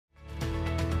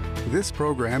This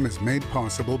program is made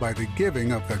possible by the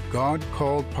giving of the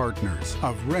God-called partners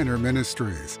of Renner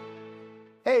Ministries.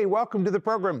 Hey, welcome to the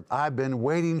program. I've been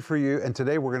waiting for you, and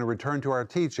today we're going to return to our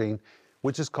teaching,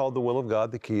 which is called The Will of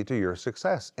God, the Key to Your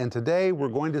Success. And today we're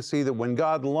going to see that when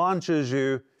God launches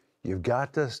you, you've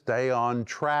got to stay on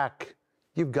track.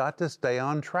 You've got to stay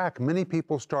on track. Many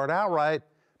people start out right,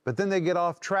 but then they get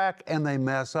off track and they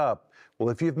mess up. Well,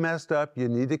 if you've messed up, you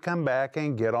need to come back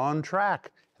and get on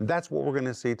track. And that's what we're going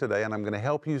to see today, and I'm going to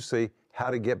help you see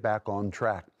how to get back on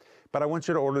track. But I want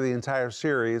you to order the entire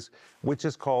series, which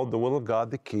is called The Will of God,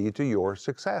 the Key to Your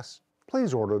Success.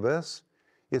 Please order this.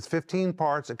 It's 15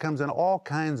 parts. It comes in all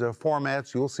kinds of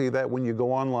formats. You'll see that when you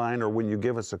go online or when you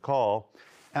give us a call.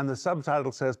 And the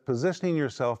subtitle says, Positioning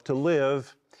Yourself to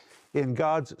Live in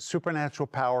God's Supernatural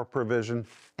Power, Provision,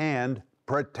 and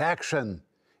Protection.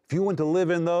 If you want to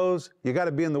live in those, you got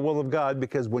to be in the will of God,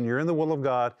 because when you're in the will of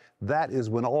God, that is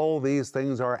when all these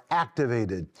things are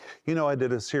activated. You know, I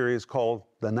did a series called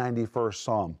The 91st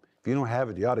Psalm. If you don't have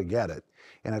it, you ought to get it.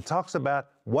 And it talks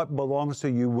about what belongs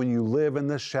to you when you live in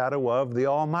the shadow of the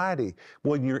Almighty.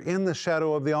 When you're in the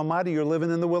shadow of the Almighty, you're living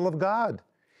in the will of God.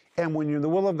 And when you're in the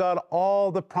will of God,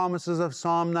 all the promises of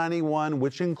Psalm 91,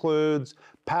 which includes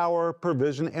power,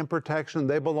 provision, and protection,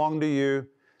 they belong to you.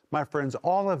 My friends,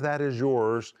 all of that is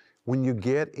yours when you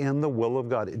get in the will of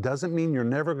God. It doesn't mean you're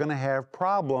never going to have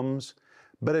problems,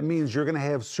 but it means you're going to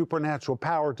have supernatural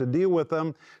power to deal with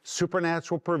them,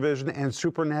 supernatural provision, and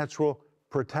supernatural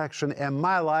protection. And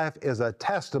my life is a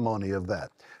testimony of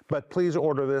that. But please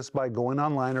order this by going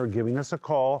online or giving us a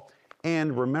call.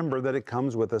 And remember that it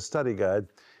comes with a study guide.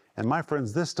 And my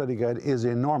friends, this study guide is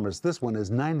enormous. This one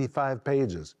is 95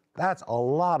 pages. That's a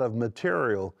lot of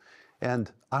material.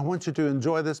 And I want you to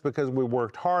enjoy this because we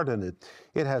worked hard on it.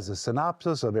 It has a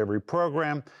synopsis of every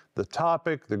program, the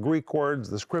topic, the Greek words,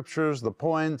 the scriptures, the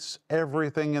points,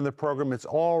 everything in the program. It's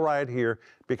all right here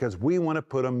because we want to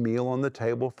put a meal on the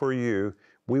table for you.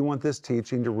 We want this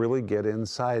teaching to really get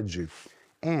inside you.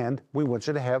 And we want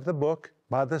you to have the book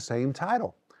by the same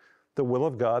title, The Will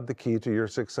of God, the Key to Your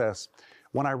Success.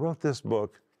 When I wrote this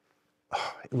book,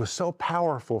 it was so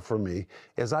powerful for me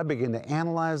as I began to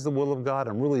analyze the will of God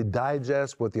and really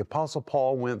digest what the Apostle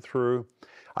Paul went through.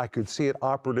 I could see it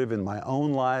operative in my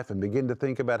own life and begin to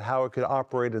think about how it could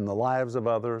operate in the lives of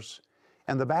others.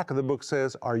 And the back of the book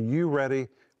says, are you ready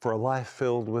for a life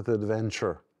filled with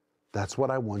adventure? That's what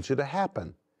I want you to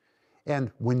happen. And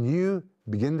when you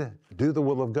begin to do the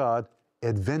will of God,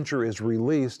 adventure is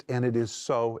released, and it is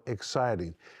so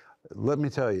exciting. Let me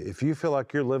tell you, if you feel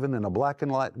like you're living in a black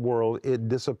and white world, it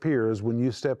disappears when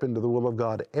you step into the will of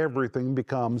God. Everything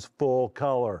becomes full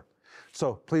color.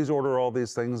 So please order all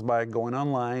these things by going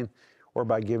online or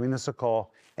by giving us a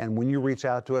call. And when you reach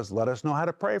out to us, let us know how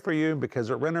to pray for you,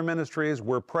 because at Renner Ministries,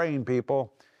 we're praying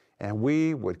people, and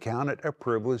we would count it a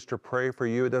privilege to pray for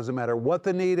you. It doesn't matter what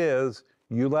the need is.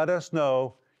 You let us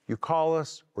know, you call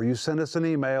us, or you send us an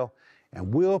email,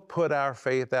 and we'll put our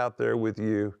faith out there with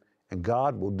you. And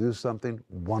God will do something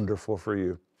wonderful for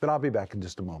you. But I'll be back in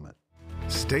just a moment.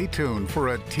 Stay tuned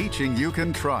for a teaching you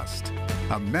can trust,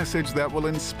 a message that will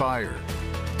inspire,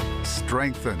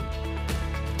 strengthen,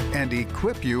 and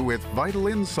equip you with vital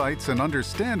insights and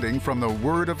understanding from the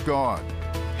Word of God.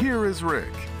 Here is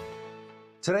Rick.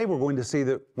 Today we're going to see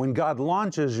that when God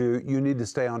launches you, you need to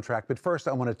stay on track. But first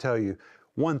I want to tell you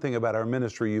one thing about our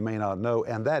ministry you may not know,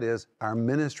 and that is our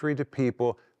ministry to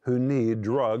people who need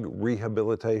drug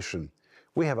rehabilitation.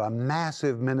 We have a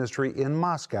massive ministry in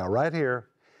Moscow right here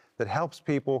that helps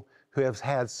people who have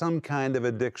had some kind of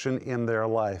addiction in their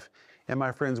life. And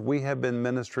my friends, we have been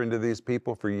ministering to these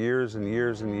people for years and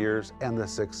years and years, and the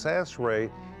success rate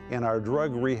in our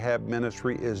drug rehab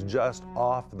ministry is just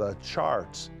off the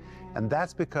charts. And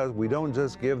that's because we don't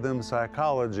just give them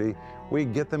psychology, we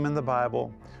get them in the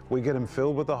Bible, we get them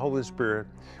filled with the Holy Spirit,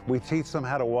 we teach them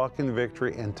how to walk in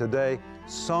victory, and today,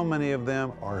 so many of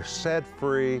them are set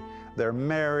free, they're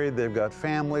married, they've got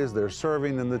families, they're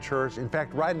serving in the church. In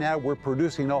fact, right now we're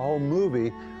producing a whole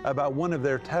movie about one of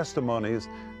their testimonies,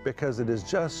 because it is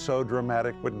just so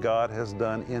dramatic what God has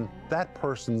done in that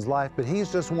person's life, but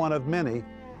he's just one of many.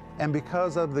 And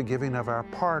because of the giving of our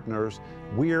partners,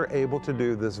 we are able to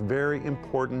do this very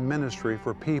important ministry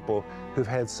for people who've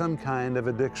had some kind of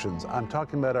addictions. I'm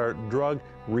talking about our drug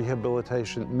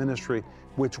rehabilitation ministry,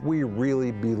 which we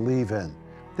really believe in.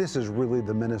 This is really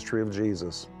the ministry of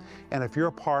Jesus. And if you're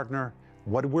a partner,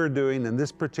 what we're doing in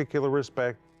this particular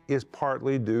respect is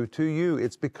partly due to you.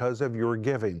 It's because of your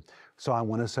giving. So I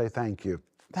want to say thank you.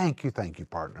 Thank you,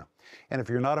 partner. And if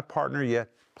you're not a partner yet,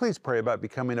 please pray about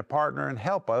becoming a partner and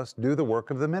help us do the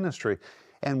work of the ministry.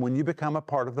 And when you become a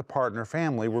part of the partner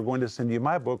family, we're going to send you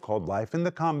my book called Life in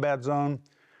the Combat Zone.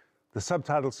 The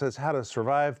subtitle says How to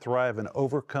Survive, Thrive, and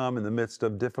Overcome in the Midst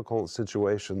of Difficult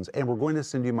Situations. And we're going to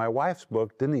send you my wife's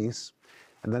book, Denise.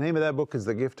 And the name of that book is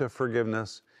The Gift of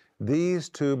Forgiveness. These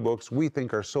two books we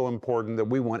think are so important that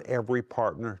we want every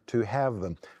partner to have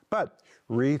them. But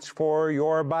reach for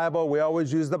your Bible. We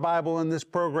always use the Bible in this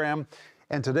program.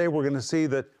 And today we're going to see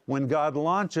that when God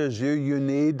launches you, you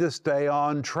need to stay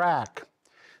on track.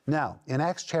 Now, in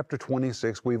Acts chapter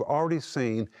 26, we've already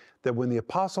seen that when the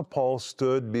Apostle Paul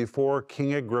stood before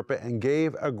King Agrippa and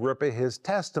gave Agrippa his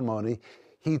testimony,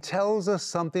 he tells us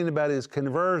something about his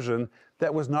conversion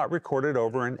that was not recorded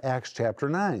over in Acts chapter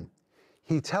 9.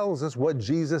 He tells us what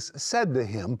Jesus said to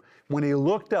him when he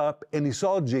looked up and he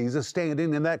saw Jesus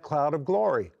standing in that cloud of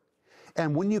glory.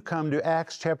 And when you come to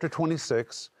Acts chapter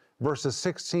 26, verses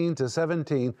 16 to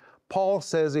 17, Paul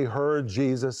says he heard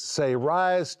Jesus say,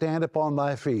 "Rise, stand upon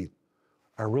thy feet."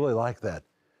 I really like that,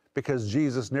 because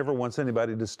Jesus never wants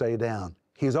anybody to stay down.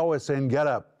 He's always saying, get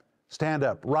up,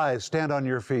 rise, stand on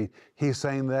your feet. He's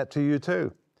saying that to you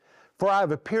too. "For I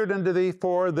have appeared unto thee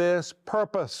for this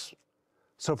purpose."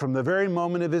 So from the very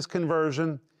moment of his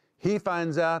conversion, he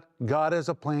finds out God has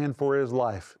a plan for his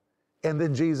life. And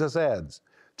then Jesus adds,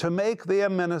 "to make thee a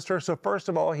minister." So first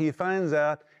of all, he finds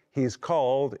out he's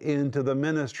called into the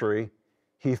ministry.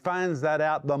 He finds that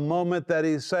out the moment that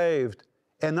he's saved.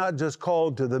 And not just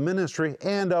called to the ministry,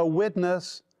 and a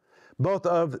witness, both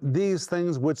of these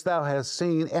things which thou hast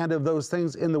seen, and of those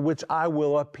things in the which I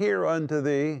will appear unto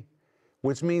thee,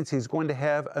 which means he's going to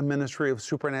have a ministry of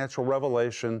supernatural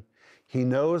revelation. He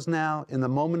knows now, in the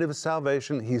moment of his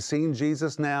salvation, he's seen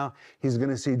Jesus now. He's going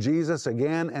to see Jesus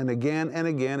again and again and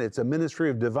again. It's a ministry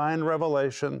of divine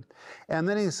revelation. And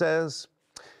then he says,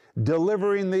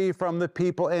 "delivering thee from the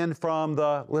people and from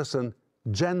the," listen,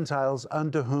 "Gentiles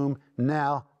unto whom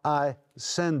now I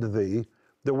send thee."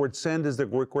 The word send is the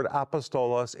Greek word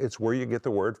apostolos. It's where you get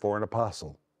the word for an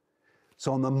apostle.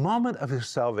 So in the moment of his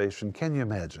salvation, can you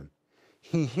imagine?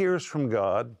 He hears from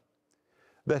God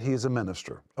that he's a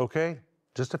minister, okay?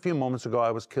 Just a few moments ago, I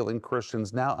was killing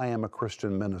Christians. Now I am a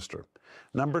Christian minister.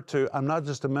 Number two, I'm not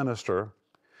just a minister,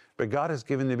 but God has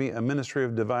given to me a ministry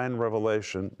of divine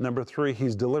revelation. Number three,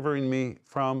 he's delivering me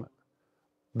from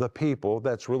the people,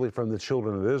 that's really from the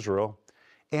children of Israel,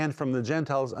 and from the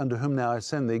Gentiles unto whom now I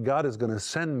send thee. God is going to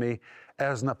send me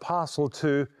as an apostle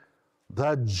to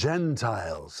the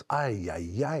Gentiles. Ay,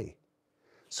 ay, ay.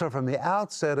 So from the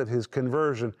outset of his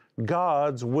conversion,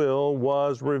 God's will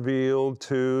was revealed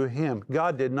to him.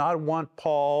 God did not want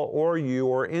Paul or you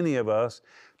or any of us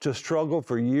to struggle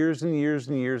for years and years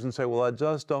and years and say, well, I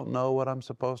just don't know what I'm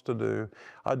supposed to do.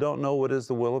 I don't know what is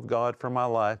the will of God for my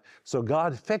life. So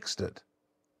God fixed it.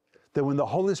 That when the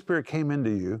Holy Spirit came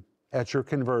into you at your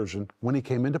conversion, when he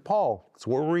came into Paul, that's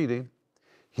what we're reading,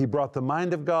 he brought the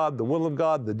mind of God, the will of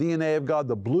God, the DNA of God,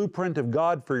 the blueprint of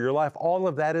God for your life. All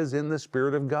of that is in the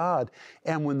Spirit of God.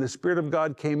 And when the Spirit of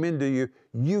God came into you,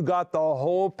 you got the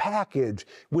whole package,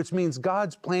 which means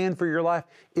God's plan for your life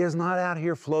is not out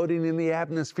here floating in the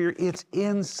atmosphere. It's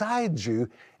inside you.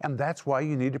 And that's why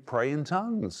you need to pray in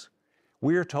tongues.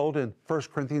 We are told in 1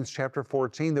 Corinthians chapter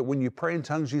 14 that when you pray in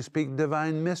tongues, you speak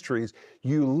divine mysteries.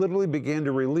 You literally begin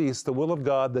to release the will of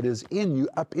God that is in you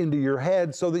up into your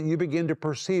head so that you begin to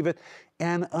perceive it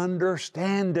and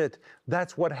understand it.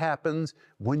 That's what happens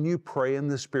when you pray in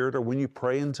the Spirit or when you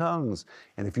pray in tongues.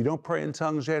 And if you don't pray in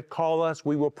tongues yet, call us.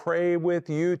 We will pray with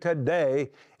you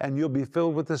today, and you'll be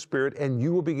filled with the Spirit, and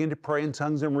you will begin to pray in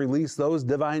tongues and release those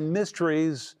divine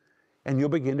mysteries, and you'll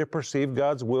begin to perceive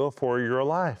God's will for your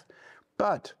life.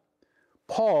 But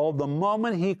Paul, the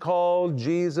moment he called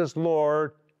Jesus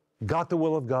Lord, got the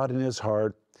will of God in his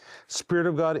heart. Spirit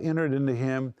of God entered into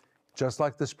him, just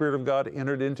like the Spirit of God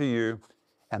entered into you.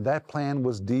 And that plan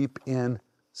was deep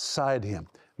inside him.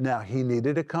 Now, he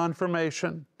needed a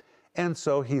confirmation, and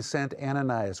so he sent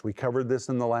Ananias. We covered this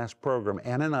in the last program.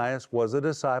 Ananias was a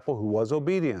disciple who was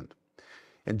obedient.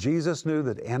 And Jesus knew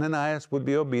that Ananias would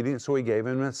be obedient, so he gave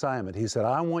him an assignment. He said,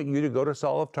 I want you to go to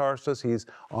Saul of Tarsus. He's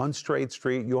on Straight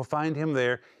Street. You'll find him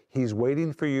there. He's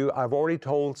waiting for you. I've already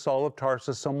told Saul of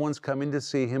Tarsus someone's coming to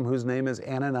see him whose name is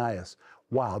Ananias.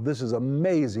 Wow, this is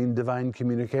amazing divine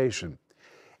communication.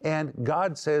 And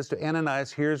God says to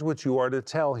Ananias, here's what you are to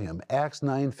tell him. Acts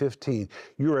 9:15.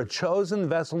 You're a chosen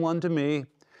vessel unto me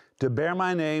to bear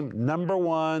my name, number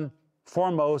one,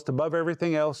 foremost, above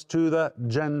everything else, to the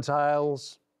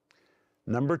Gentiles.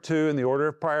 Number two, in the order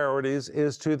of priorities,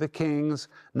 is to the kings.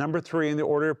 Number three, in the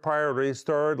order of priorities,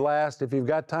 third, last, if you've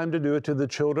got time to do it, to the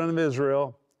children of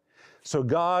Israel. So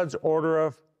God's order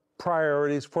of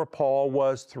priorities for Paul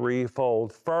was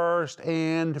threefold. First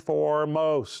and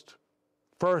foremost,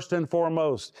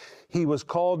 he was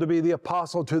called to be the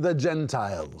apostle to the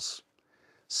Gentiles.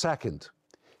 Second,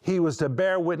 he was to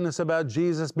bear witness about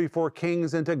Jesus before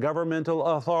kings and to governmental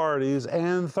authorities.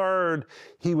 And third,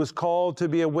 he was called to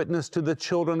be a witness to the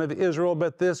children of Israel,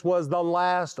 but this was the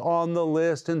last on the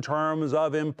list in terms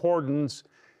of importance.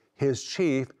 His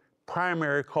chief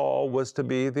primary call was to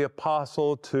be the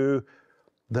apostle to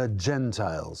the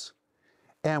Gentiles.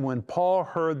 And when Paul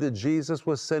heard that Jesus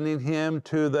was sending him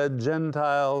to the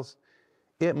Gentiles,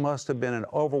 it must have been an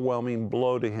overwhelming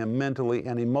blow to him mentally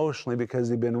and emotionally, because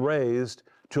he'd been raised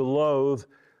to loathe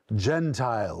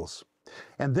Gentiles.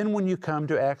 And then when you come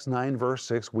to Acts 9, verse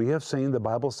 6, we have seen, the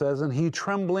Bible says, and he,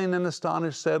 trembling and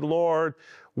astonished, said, Lord,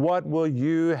 what will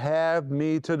you have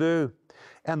me to do?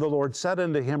 And the Lord said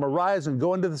unto him, Arise and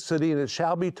go into the city, and it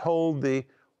shall be told thee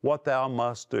what thou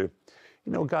must do.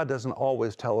 You know, God doesn't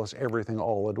always tell us everything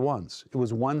all at once. It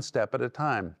was one step at a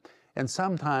time. And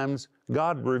sometimes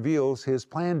God reveals His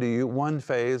plan to you one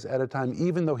phase at a time.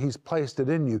 Even though He's placed it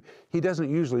in you, He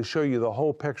doesn't usually show you the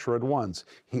whole picture at once.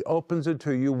 He opens it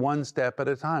to you one step at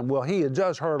a time. Well, he had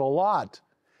just heard a lot,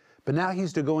 but now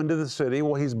he's to go into the city.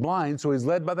 Well, he's blind, so he's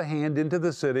led by the hand into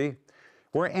the city,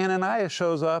 where Ananias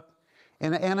shows up,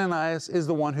 and Ananias is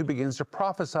the one who begins to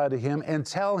prophesy to him and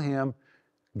tell him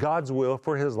God's will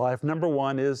for his life. Number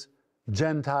one is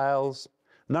Gentiles.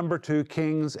 Number two,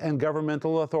 kings and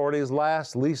governmental authorities.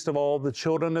 Last, least of all, the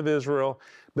children of Israel.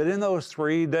 But in those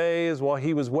 3 days, while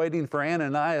he was waiting for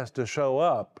Ananias to show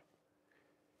up,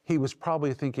 he was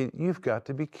probably thinking, you've got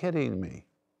to be kidding me.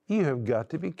 You have got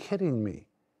to be kidding me.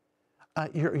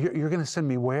 You're going to send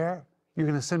me where? You're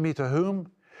going to send me to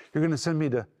whom? You're going to send me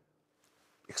to,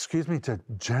 to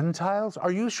Gentiles?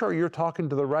 Are you sure you're talking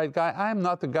to the right guy? I'm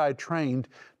not the guy trained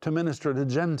to minister to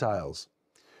Gentiles.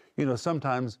 You know,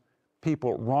 sometimes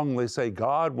people wrongly say,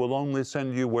 God will only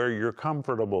send you where you're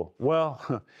comfortable.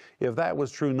 Well, if that was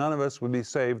true, none of us would be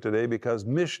saved today, because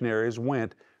missionaries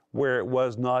went where it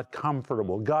was not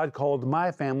comfortable. God called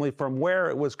my family from where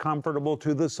it was comfortable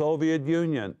to the Soviet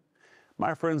Union.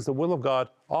 My friends, the will of God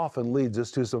often leads us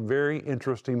to some very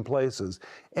interesting places.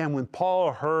 And when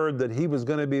Paul heard that he was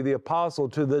going to be the apostle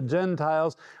to the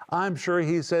Gentiles, I'm sure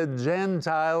he said,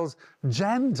 Gentiles,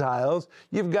 Gentiles,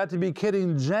 you've got to be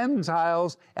kidding,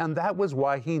 Gentiles. And that was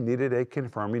why he needed a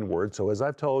confirming word. So as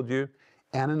I've told you,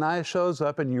 Ananias shows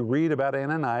up, and you read about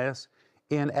Ananias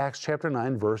in Acts chapter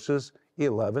 9, verses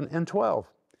 11 and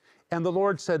 12. And the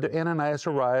Lord said to Ananias,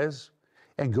 Arise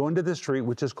and go into the street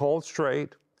which is called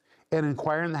Straight, and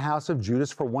inquire in the house of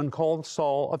Judas for one called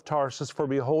Saul of Tarsus, for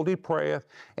behold, he prayeth,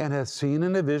 and hath seen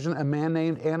in a vision a man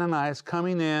named Ananias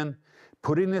coming in,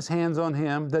 putting his hands on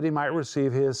him, that he might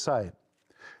receive his sight.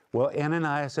 Well,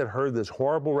 Ananias had heard this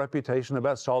horrible reputation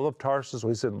about Saul of Tarsus, so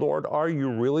he said, Lord, are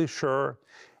you really sure?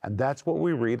 And that's what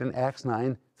we read in Acts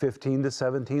 9, 15 to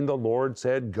 17. The Lord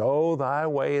said, go thy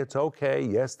way, it's okay.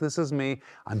 Yes, this is me.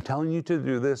 I'm telling you to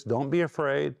do this. Don't be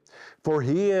afraid. For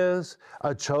he is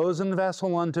a chosen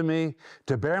vessel unto me,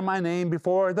 to bear my name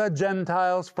before the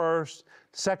Gentiles first,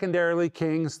 secondarily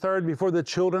kings, third before the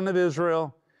children of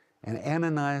Israel. And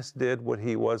Ananias did what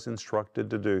he was instructed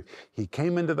to do. He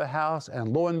came into the house,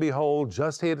 and lo and behold,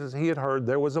 just as he had heard,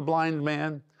 there was a blind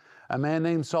man, a man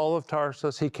named Saul of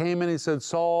Tarsus. He came and he said,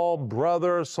 Saul,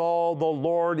 brother Saul, the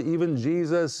Lord, even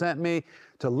Jesus, sent me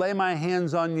to lay my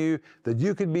hands on you, that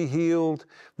you could be healed,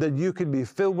 that you could be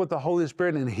filled with the Holy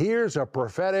Spirit. And here's a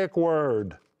prophetic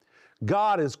word.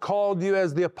 God has called you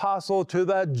as the apostle to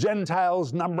the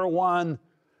Gentiles, number one.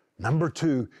 Number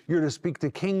two, you're to speak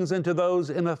to kings and to those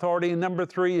in authority. And number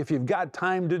three, if you've got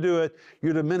time to do it,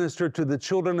 you're to minister to the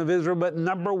children of Israel. But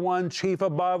number one, chief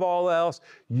above all else,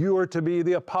 you are to be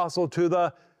the apostle to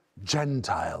the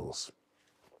Gentiles.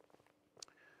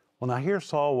 Well, now here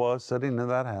Saul was sitting in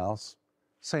that house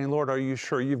saying, Lord, are you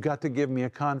sure? You've got to give me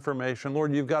a confirmation.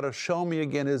 Lord, you've got to show me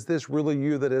again, is this really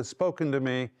you that has spoken to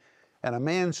me? And a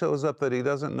man shows up that he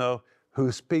doesn't know,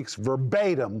 who speaks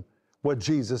verbatim what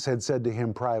Jesus had said to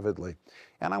him privately.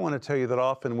 And I want to tell you that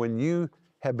often when you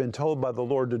have been told by the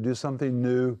Lord to do something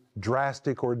new,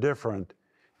 drastic, or different,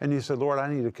 and you said, Lord,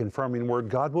 I need a confirming word,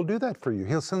 God will do that for you.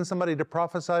 He'll send somebody to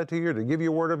prophesy to you, to give you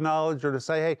a word of knowledge, or to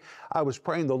say, hey, I was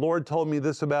praying, the Lord told me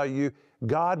this about you.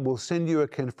 God will send you a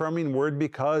confirming word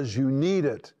because you need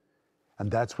it. And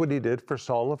that's what he did for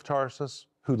Saul of Tarsus,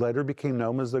 who later became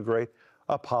known as the great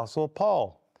Apostle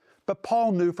Paul. But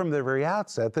Paul knew from the very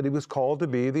outset that he was called to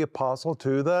be the apostle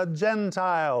to the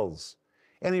Gentiles.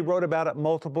 And he wrote about it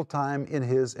multiple times in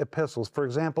his epistles. For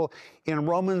example, in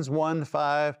Romans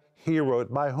 1:5, he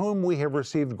wrote, by whom we have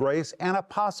received grace and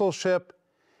apostleship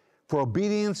for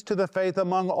obedience to the faith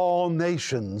among all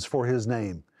nations for his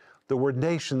name. The word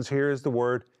nations here is the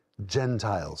word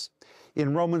Gentiles.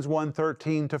 In Romans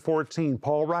 1:13-14,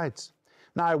 Paul writes,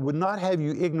 "Now I would not have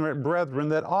you ignorant, brethren,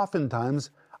 that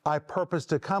oftentimes I purposed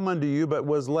to come unto you, but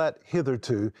was let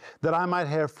hitherto, that I might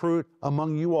have fruit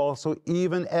among you also,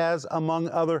 even as among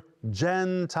other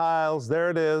Gentiles." There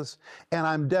it is. "And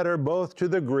I'm debtor both to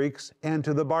the Greeks and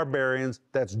to the barbarians."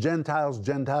 That's Gentiles,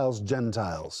 Gentiles,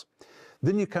 Gentiles.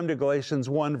 Then you come to Galatians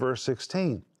 1, verse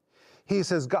 16. He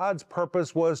says, "God's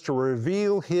purpose was to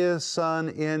reveal his Son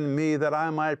in me, that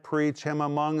I might preach him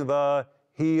among the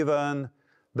heathen."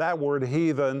 That word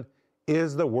heathen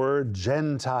is the word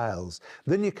Gentiles.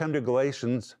 Then you come to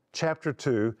Galatians chapter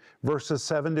 2, verses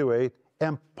 7-8,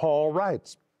 and Paul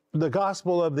writes, "The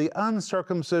gospel of the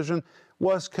uncircumcision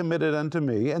was committed unto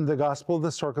me, and the gospel of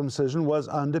the circumcision was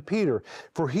unto Peter.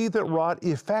 For he that wrought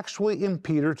effectually in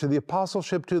Peter to the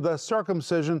apostleship to the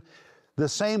circumcision, the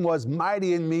same was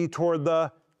mighty in me toward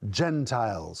the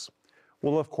Gentiles."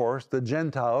 Well, of course, the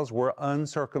Gentiles were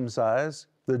uncircumcised,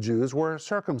 the Jews were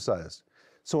circumcised.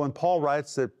 So when Paul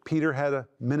writes that Peter had a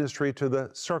ministry to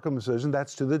the circumcision,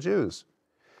 that's to the Jews.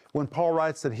 When Paul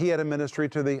writes that he had a ministry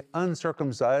to the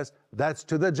uncircumcised, that's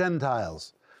to the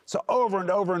Gentiles. So over and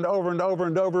over and over and over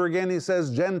and over again, he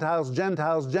says Gentiles,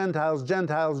 Gentiles, Gentiles,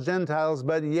 Gentiles, Gentiles.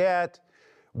 But yet,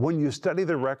 when you study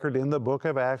the record in the book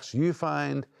of Acts, you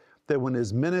find that when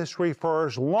his ministry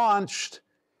first launched,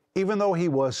 even though he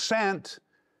was sent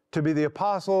to be the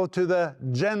apostle to the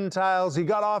Gentiles, he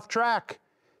got off track.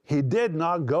 He did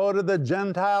not go to the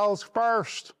Gentiles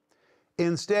first.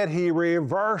 Instead, he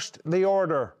reversed the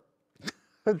order.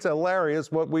 It's hilarious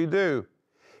what we do.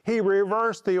 He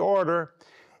reversed the order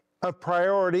of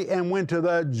priority and went to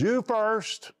the Jew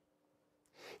first.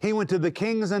 He went to the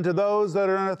kings and to those that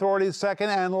are in authority second,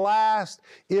 and last,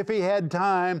 if he had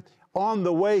time, on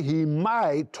the way he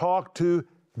might talk to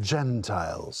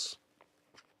Gentiles.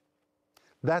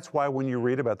 That's why when you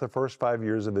read about the first 5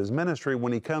 years of his ministry,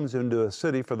 when he comes into a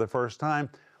city for the first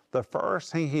time, the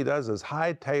first thing he does is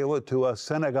hightail it to a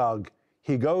synagogue.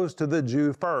 He goes to the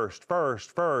Jew first.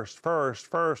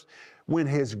 When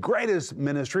his greatest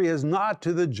ministry is not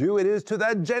to the Jew, it is to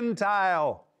the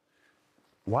Gentile.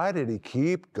 Why did he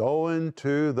keep going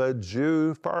to the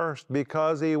Jew first?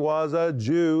 Because he was a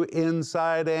Jew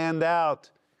inside and out.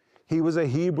 He was a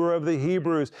Hebrew of the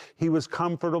Hebrews. He was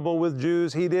comfortable with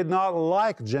Jews. He did not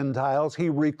like Gentiles. He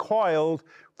recoiled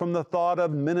from the thought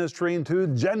of ministering to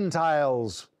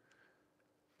Gentiles.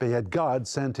 But yet God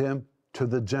sent him to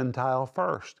the Gentile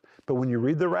first. But when you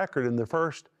read the record in the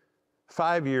first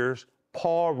 5 years,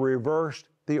 Paul reversed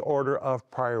the order of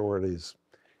priorities.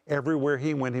 Everywhere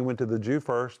he went to the Jew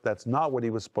first. That's not what he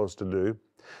was supposed to do.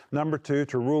 Number two,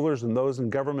 to rulers and those in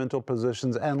governmental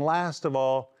positions. And last of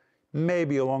all,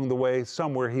 maybe along the way,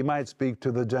 somewhere he might speak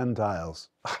to the Gentiles.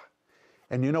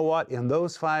 And you know what? In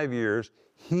those 5 years,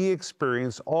 he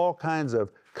experienced all kinds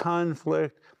of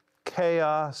conflict,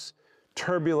 chaos,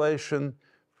 turbulation,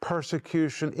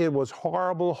 persecution. It was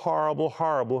horrible, horrible,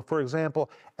 horrible. For example,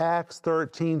 Acts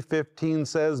 13:15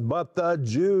 says, "But the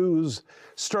Jews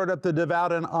stirred up the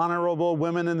devout and honorable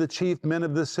women and the chief men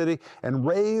of the city, and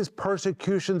raised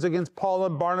persecutions against Paul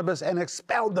and Barnabas, and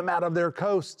expelled them out of their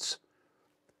coasts."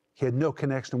 He had no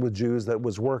connection with Jews that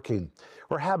was working.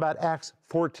 Or how about Acts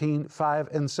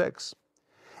 14:5-6?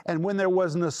 "And when there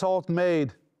was an assault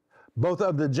made, both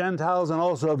of the Gentiles and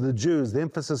also of the Jews," the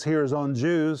emphasis here is on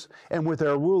Jews, "and with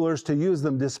their rulers to use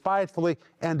them despitefully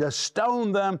and to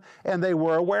stone them, and they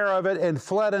were aware of it and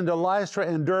fled into Lystra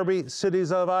and Derbe,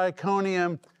 cities of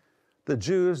Iconium." The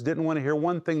Jews didn't want to hear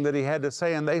one thing that he had to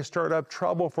say, and they stirred up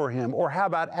trouble for him. Or how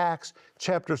about Acts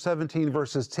chapter 17,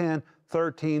 verses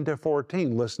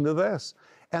 10-13-14? Listen to this.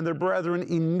 "And the brethren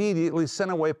immediately sent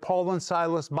away Paul and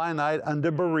Silas by night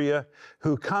unto Berea,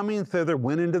 who coming thither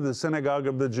went into the synagogue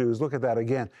of the Jews." Look at that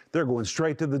again. They're going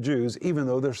straight to the Jews, even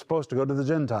though they're supposed to go to the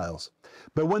Gentiles.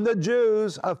 "But when the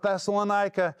Jews of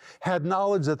Thessalonica had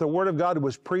knowledge that the word of God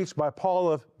was preached by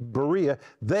Paul of Berea,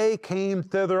 they came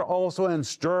thither also and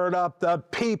stirred up the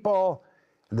people.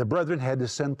 And the brethren had to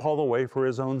send Paul away for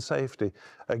his own safety."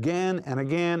 Again and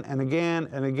again and again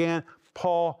and again,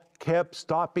 Paul kept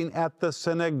stopping at the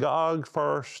synagogue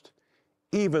first,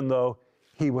 even though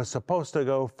he was supposed to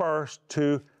go first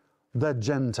to the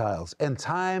Gentiles. And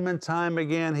time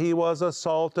again, he was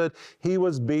assaulted, he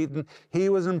was beaten, he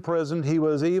was imprisoned, he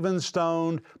was even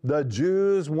stoned. The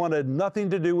Jews wanted nothing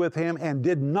to do with him and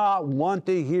did not want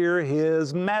to hear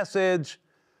his message.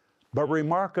 But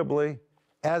remarkably,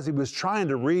 as he was trying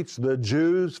to reach the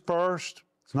Jews first,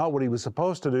 it's not what he was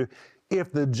supposed to do, if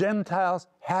the Gentiles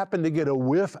happened to get a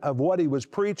whiff of what he was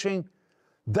preaching,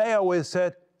 They always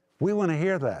said, we want to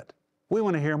hear that. We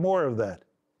want to hear more of that.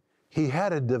 He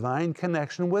had a divine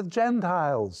connection with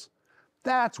Gentiles.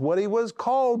 That's what he was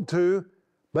called to,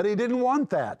 but he didn't want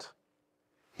that.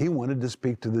 He wanted to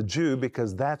speak to the Jew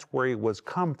because that's where he was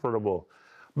comfortable.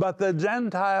 But the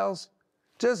Gentiles,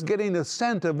 just getting a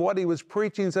scent of what he was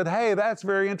preaching, said, hey, that's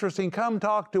very interesting. Come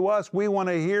talk to us. We want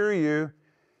to hear you.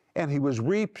 And he was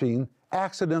reaping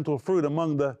accidental fruit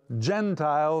among the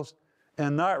Gentiles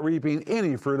and not reaping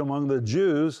any fruit among the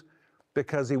Jews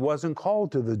because he wasn't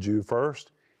called to the Jew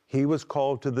first. He was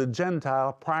called to the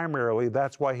Gentile primarily.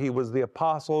 That's why he was the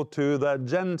apostle to the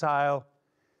Gentile.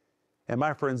 And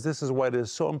my friends, this is why it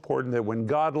is so important that when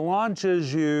God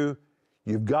launches you,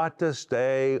 you've got to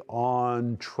stay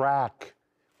on track.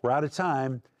 We're out of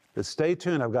time, but stay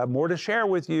tuned. I've got more to share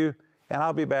with you, and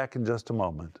I'll be back in just a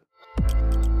moment.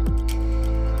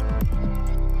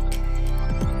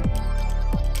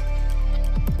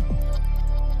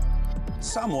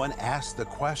 Someone asked the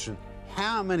question,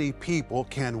 how many people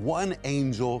can one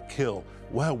angel kill?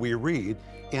 Well, we read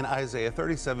in Isaiah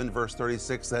 37, verse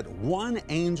 36, that one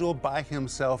angel by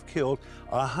himself killed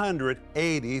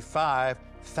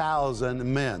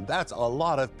 185,000 men. That's a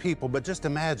lot of people, but just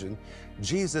imagine,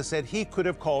 Jesus said he could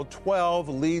have called 12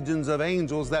 legions of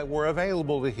angels that were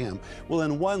available to him. Well,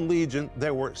 in one legion,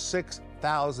 there were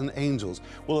 6,000 angels.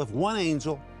 Well, if one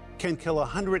angel can kill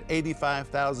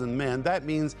 185,000 men, that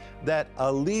means that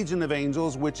a legion of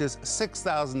angels, which is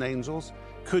 6,000 angels,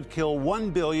 could kill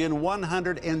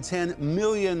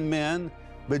 1,110,000,000 men,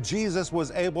 but Jesus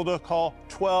was able to call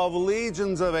 12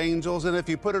 legions of angels, and if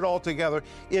you put it all together,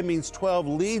 it means 12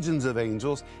 legions of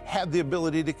angels have the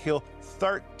ability to kill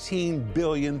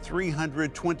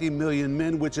 13,320,000,000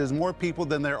 men, which is more people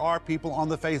than there are people on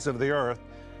the face of the earth.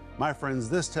 My friends,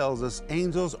 this tells us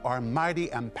angels are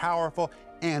mighty and powerful,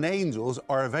 and angels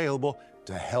are available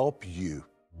to help you.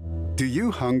 Do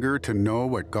you hunger to know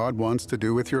what God wants to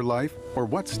do with your life, or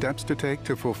what steps to take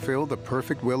to fulfill the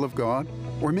perfect will of God?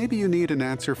 Or maybe you need an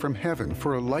answer from heaven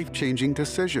for a life-changing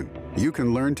decision. You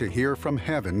can learn to hear from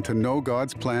heaven to know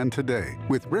God's plan today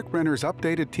with Rick Renner's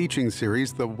updated teaching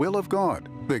series, The Will of God,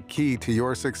 the key to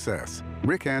your success.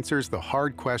 Rick answers the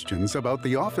hard questions about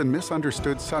the often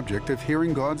misunderstood subject of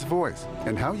hearing God's voice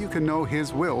and how you can know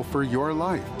His will for your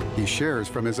life. He shares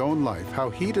from his own life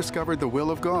how he discovered the will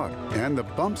of God and the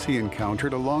bumps he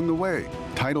encountered along the way.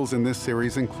 Titles in this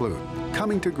series include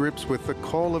Coming to Grips with the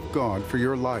Call of God for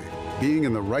Your Life, Being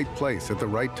in the Right Place at the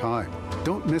Right Time,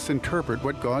 Don't Misinterpret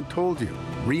What God Told You,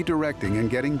 Redirecting and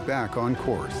Getting Back on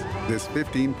Course. This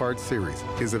 15-part series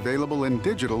is available in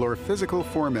digital or physical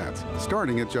formats,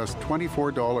 starting at just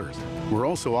 $24. We're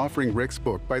also offering Rick's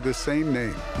book by the same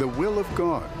name, The Will of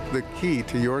God, the key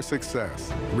to your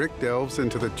success. Rick delves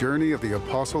into the journey of the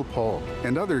Apostle Paul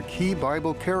and other key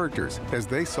Bible characters as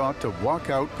they sought to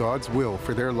walk out God's will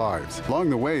for their lives. Along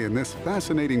the way in this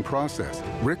fascinating process,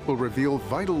 Rick will reveal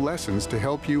vital lessons to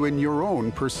help you in your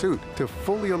own pursuit to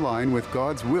fully align with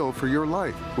God's will for your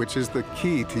life, which is the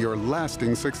key to your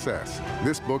lasting success.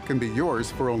 This book can be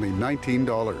yours for only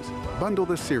 $19. Bundle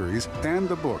the series and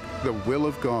the book, The Will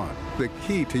of God, the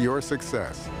key to your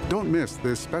success. Don't miss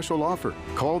this special offer.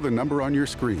 Call the number on your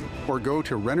screen or go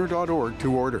to renner.org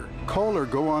to order. Call or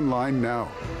go online now.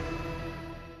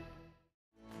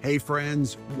 Hey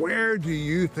friends, where do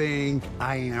you think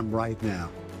I am right now?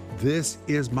 This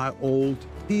is my old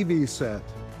TV set.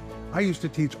 I used to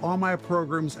teach all my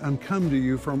programs and come to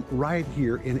you from right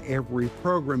here in every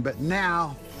program, but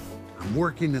now I'm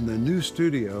working in the new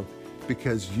studio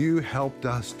because you helped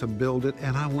us to build it,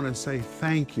 and I want to say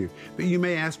thank you. But you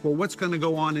may ask, well, what's going to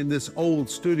go on in this old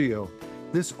studio?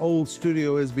 This old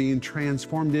studio is being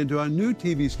transformed into a new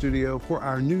TV studio for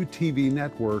our new TV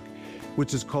network,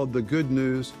 which is called the Good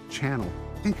News Channel.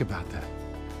 Think about that.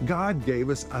 God gave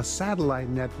us a satellite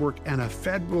network and a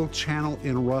federal channel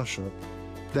in Russia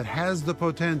that has the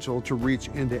potential to reach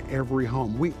into every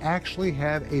home. We actually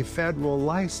have a federal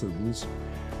license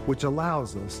which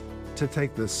allows us to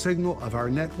take the signal of our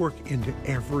network into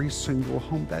every single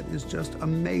home. That is just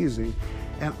amazing.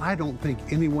 And I don't think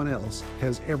anyone else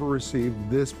has ever received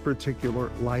this particular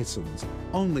license.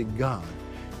 Only God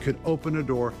could open a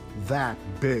door that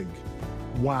big.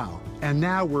 Wow. And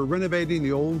now we're renovating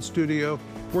the old studio.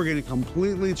 We're going to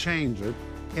completely change it.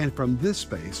 And from this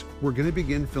space, we're going to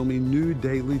begin filming new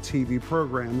daily TV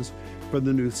programs for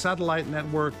the new satellite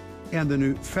network and the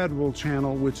new federal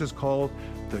channel, which is called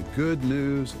the Good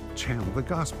News Channel. The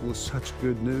gospel is such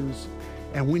good news,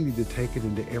 and we need to take it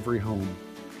into every home.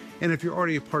 And if you're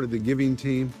already a part of the giving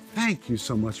team, thank you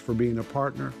so much for being a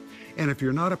partner. And if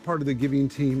you're not a part of the giving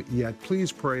team yet,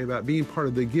 please pray about being part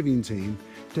of the giving team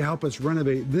to help us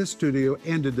renovate this studio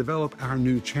and to develop our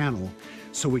new channel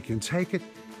so we can take it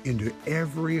into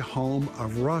every home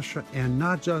of Russia, and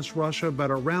not just Russia, but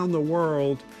around the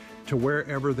world, to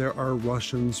wherever there are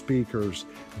Russian speakers.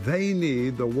 They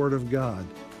need the Word of God.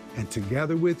 And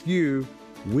together with you,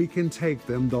 we can take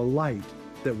them the light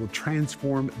that will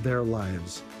transform their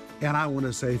lives. And I want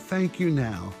to say thank you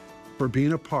now for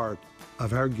being a part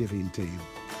of our giving team.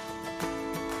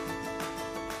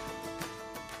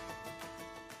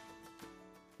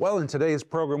 Well, in today's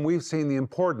program, we've seen the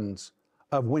importance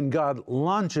of when God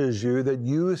launches you, that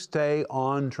you stay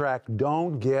on track.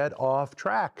 Don't get off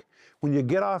track. When you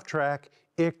get off track,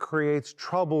 it creates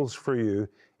troubles for you.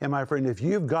 And my friend, if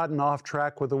you've gotten off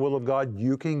track with the will of God,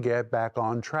 you can get back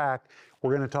on track.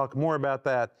 We're going to talk more about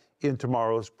that in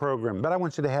tomorrow's program. But I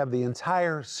want you to have the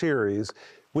entire series,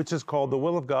 which is called The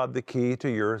Will of God, the Key to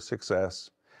Your Success.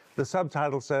 The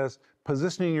subtitle says,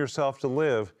 Positioning Yourself to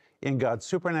Live in God's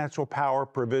Supernatural Power,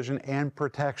 Provision, and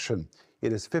Protection.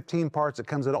 It is 15 parts. It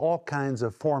comes in all kinds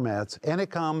of formats, and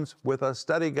it comes with a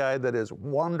study guide that is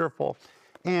wonderful.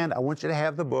 And I want you to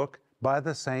have the book by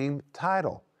the same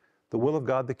title, The Will of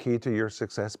God, the Key to Your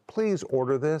Success. Please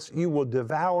order this. You will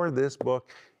devour this book.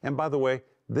 And by the way,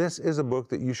 this is a book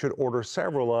that you should order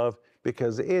several of,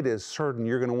 because it is certain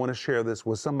you're going to want to share this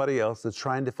with somebody else that's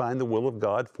trying to find the will of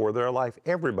God for their life.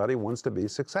 Everybody wants to be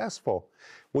successful.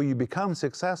 Well, you become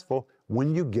successful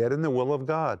when you get in the will of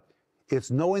God. It's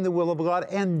knowing the will of God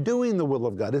and doing the will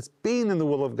of God. It's being in the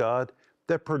will of God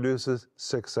that produces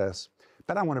success.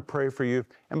 But I want to pray for you.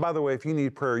 And by the way, if you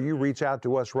need prayer, you reach out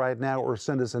to us right now or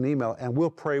send us an email, and we'll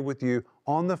pray with you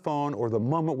on the phone or the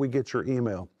moment we get your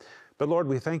email. But Lord,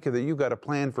 we thank you that you've got a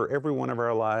plan for every one of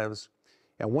our lives.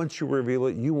 And once you reveal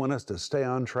it, you want us to stay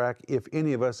on track. If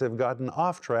any of us have gotten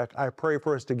off track, I pray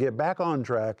for us to get back on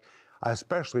track. I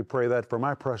especially pray that for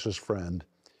my precious friend.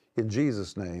 In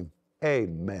Jesus' name,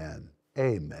 amen.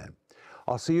 Amen.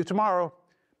 I'll see you tomorrow.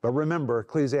 But remember,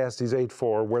 Ecclesiastes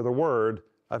 8:4, where the word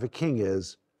of a king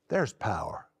is, there's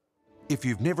power. If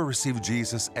you've never received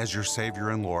Jesus as your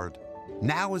Savior and Lord,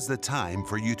 now is the time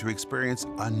for you to experience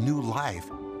a new life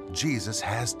Jesus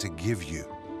has to give you.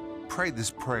 Pray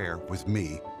this prayer with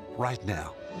me right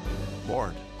now.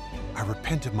 Lord, I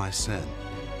repent of my sin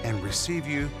and receive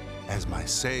you as my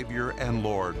Savior and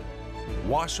Lord.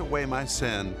 Wash away my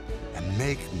sin and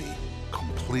make me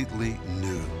completely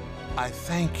new. I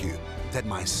thank you that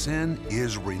my sin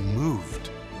is removed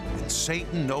and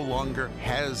Satan no longer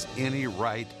has any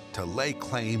right to lay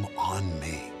claim on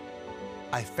me.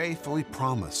 I faithfully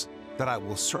promise that I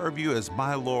will serve you as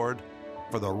my Lord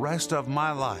for the rest of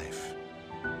my life.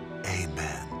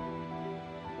 Amen.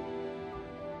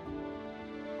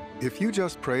 If you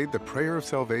just prayed the prayer of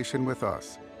salvation with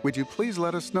us, would you please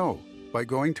let us know by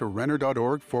going to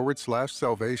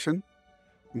renner.org/salvation?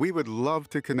 We would love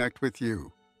to connect with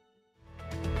you.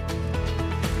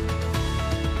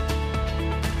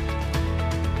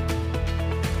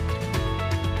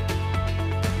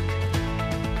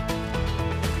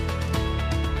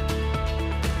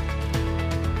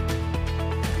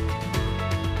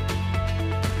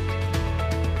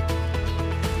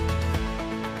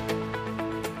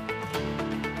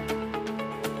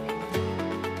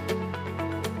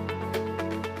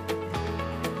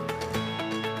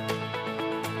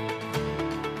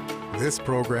 This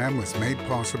program was made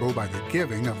possible by the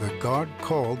giving of the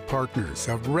God-called partners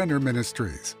of Renner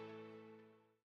Ministries.